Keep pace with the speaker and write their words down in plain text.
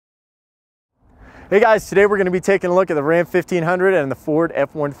Hey guys, today we're going to be taking a look at the Ram 1500 and the Ford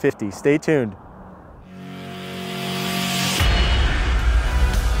F-150. Stay tuned.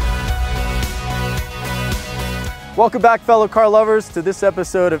 Welcome back, fellow car lovers, to this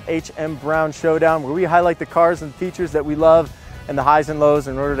episode of H.M. Brown Showdown, where we highlight the cars and features that we love and the highs and lows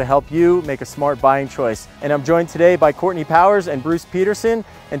in order to help you make a smart buying choice. And I'm joined today by Courtney Powers and Bruce Peterson,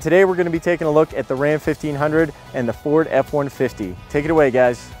 and today we're going to be taking a look at the Ram 1500 and the Ford F-150. Take it away,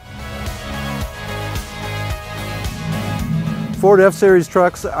 guys. Ford F-Series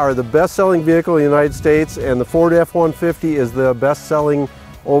trucks are the best-selling vehicle in the United States, and the Ford F-150 is the best-selling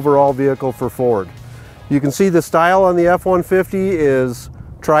overall vehicle for Ford. You can see the style on the F-150 is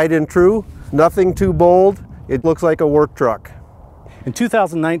tried and true, nothing too bold. It looks like a work truck. In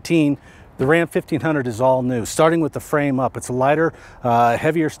 2019, the Ram 1500 is all new, starting with the frame up. It's a lighter,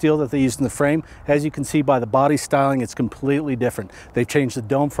 heavier steel that they used in the frame. As you can see by the body styling, it's completely different. They've changed the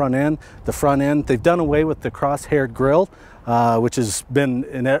dome front end, the front end. They've done away with the cross-haired grille, which has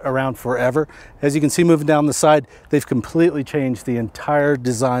been around forever. As you can see moving down the side, they've completely changed the entire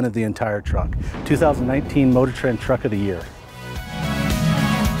design of the entire truck. 2019 Motor Trend Truck of the Year.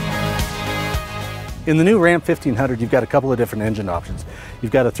 In the new Ram 1500, you've got a couple of different engine options.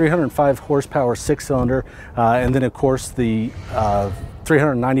 You've got a 305 horsepower six-cylinder, and then of course the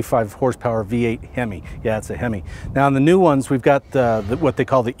 395 horsepower V8 Hemi. Yeah, it's a Hemi. Now in the new ones, we've got what they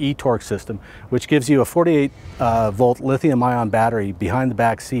call the e-torque system, which gives you a 48 volt lithium-ion battery behind the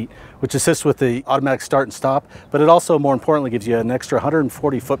back seat, which assists with the automatic start and stop, but it also, more importantly, gives you an extra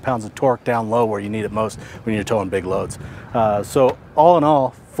 140 foot-pounds of torque down low where you need it most when you're towing big loads. So all in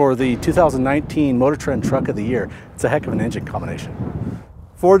all, for the 2019 Motor Trend Truck of the Year, it's a heck of an engine combination.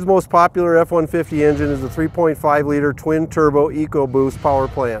 Ford's most popular F-150 engine is the 3.5 liter twin-turbo EcoBoost power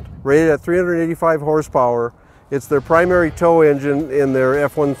plant. Rated at 385 horsepower, it's their primary tow engine in their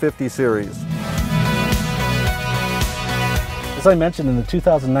F-150 series. As I mentioned, in the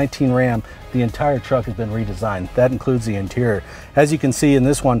 2019 Ram, the entire truck has been redesigned. That includes the interior. As you can see in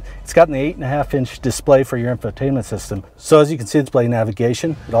this one, it's got an 8.5-inch display for your infotainment system. So as you can see, it's display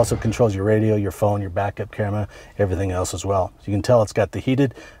navigation. It also controls your radio, your phone, your backup camera, everything else as well. So you can tell it's got the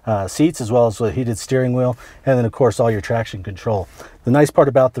heated seats as well as the heated steering wheel, and then of course all your traction control. The nice part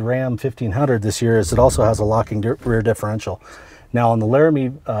about the Ram 1500 this year is it also has a locking rear differential. Now on the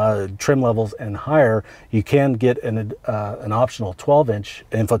Laramie trim levels and higher, you can get an optional 12-inch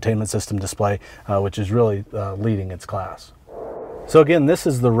infotainment system display, which is really leading its class. So again, this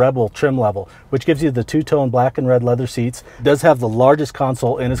is the Rebel trim level, which gives you the two-tone black and red leather seats. It does have the largest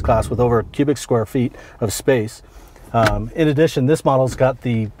console in its class with over a cubic square feet of space. In addition, this model's got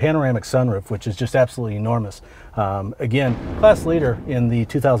the panoramic sunroof, which is just absolutely enormous. Again, class leader in the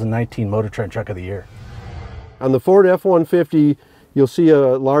 2019 Motor Trend Truck of the Year. On the Ford F-150, you'll see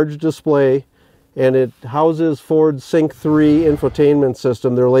a large display, and it houses Ford's Sync 3 infotainment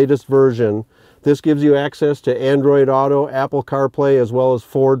system, their latest version. This gives you access to Android Auto, Apple CarPlay, as well as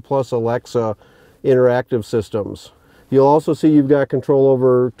Ford plus Alexa interactive systems. You'll also see you've got control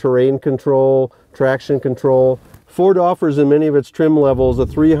over terrain control, traction control. Ford offers in many of its trim levels a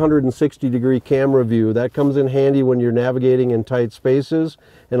 360-degree camera view. That comes in handy when you're navigating in tight spaces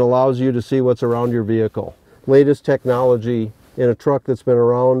and allows you to see what's around your vehicle. Latest technology in a truck that's been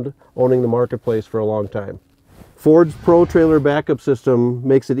around owning the marketplace for a long time. Ford's Pro Trailer Backup System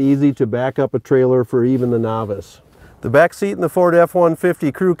makes it easy to back up a trailer for even the novice. The back seat in the Ford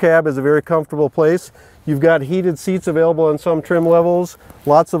F-150 crew cab is a very comfortable place. You've got heated seats available on some trim levels,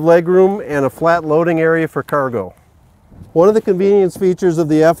 lots of leg room, and a flat loading area for cargo. One of the convenience features of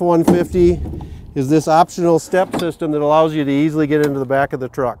the F-150 is this optional step system that allows you to easily get into the back of the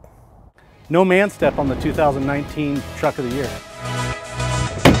truck. No man step on the 2019 Truck of the Year.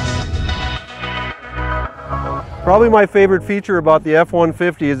 Probably my favorite feature about the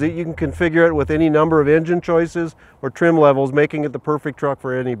F-150 is that you can configure it with any number of engine choices or trim levels, making it the perfect truck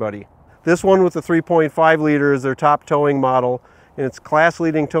for anybody. This one with the 3.5 liter is their top towing model, and it's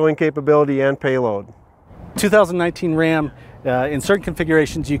class-leading towing capability and payload. 2019 Ram, in certain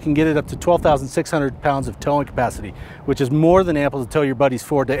configurations, you can get it up to 12,600 pounds of towing capacity, which is more than ample to tow your buddy's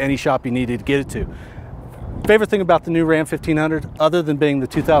Ford to any shop you needed to get it to. Favorite thing about the new Ram 1500, other than being the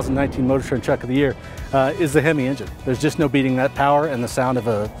 2019 Motor Trend Truck of the Year, is the Hemi engine. There's just no beating that power and the sound of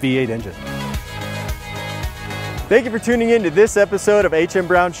a V8 engine. Thank you for tuning in to this episode of H.M.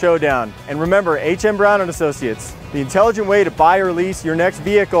 Brown Showdown. And remember, H.M. Brown & Associates, the intelligent way to buy or lease your next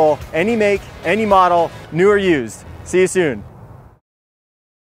vehicle, any make, any model, new or used. See you soon.